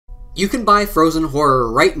You can buy Frozen Horror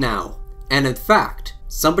right now, and in fact,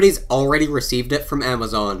 somebody's already received it from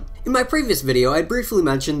Amazon. In my previous video, I briefly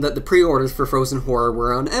mentioned that the pre-orders for Frozen Horror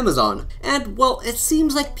were on Amazon, and well, it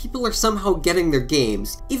seems like people are somehow getting their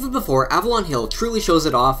games, even before Avalon Hill truly shows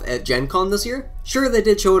it off at Gen Con this year. Sure, they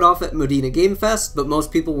did show it off at Modena Game Fest, but most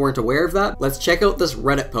people weren't aware of that. Let's check out this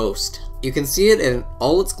Reddit post. You can see it in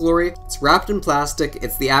all its glory, it's wrapped in plastic,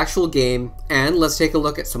 it's the actual game, and let's take a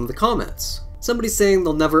look at some of the comments. Somebody's saying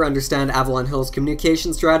they'll never understand Avalon Hill's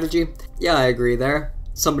communication strategy. Yeah, I agree there.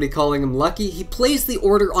 Somebody calling him lucky. He placed the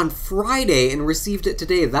order on Friday and received it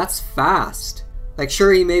today. That's fast. Like,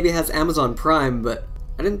 sure, he maybe has Amazon Prime, but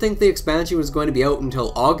I didn't think the expansion was going to be out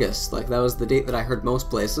until August. Like, that was the date that I heard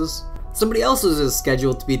most places. Somebody else's is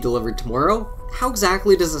scheduled to be delivered tomorrow. How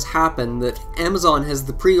exactly does this happen that Amazon has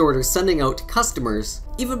the pre-order sending out to customers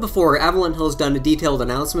even before Avalon Hill's done a detailed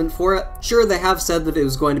announcement for it? Sure, they have said that it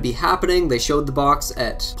was going to be happening, they showed the box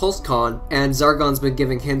at PulseCon, and Zargon's been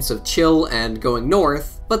giving hints of chill and going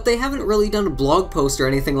north, but they haven't really done a blog post or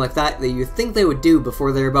anything like that that you think they would do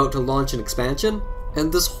before they're about to launch an expansion.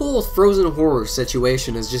 And this whole Frozen Horror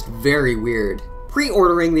situation is just very weird.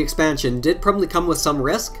 Pre-ordering the expansion did probably come with some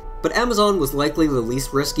risk, but Amazon was likely the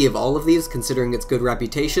least risky of all of these considering its good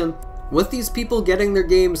reputation. With these people getting their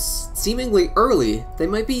games seemingly early, they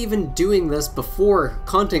might be even doing this before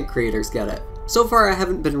content creators get it. So far I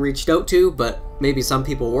haven't been reached out to, but maybe some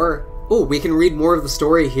people were. Oh, we can read more of the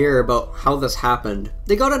story here about how this happened.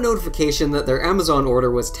 They got a notification that their Amazon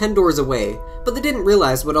order was 10 doors away, but they didn't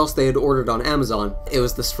realize what else they had ordered on Amazon. It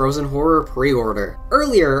was this Frozen Horror pre-order.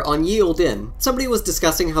 Earlier on Ye Olde Inn, somebody was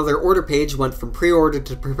discussing how their order page went from pre-order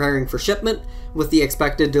to preparing for shipment, with the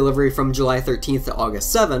expected delivery from July 13th to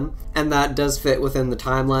August 7, and that does fit within the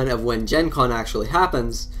timeline of when Gen Con actually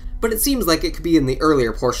happens, but it seems like it could be in the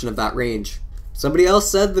earlier portion of that range. Somebody else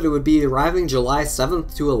said that it would be arriving July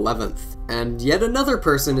 7th to 11th, and yet another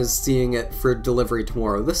person is seeing it for delivery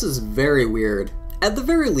tomorrow. This is very weird. At the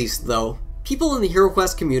very least though, people in the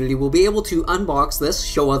HeroQuest community will be able to unbox this,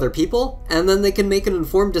 show other people, and then they can make an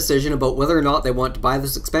informed decision about whether or not they want to buy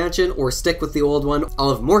this expansion or stick with the old one.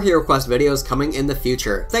 I'll have more HeroQuest videos coming in the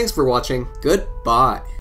future. Thanks for watching, goodbye.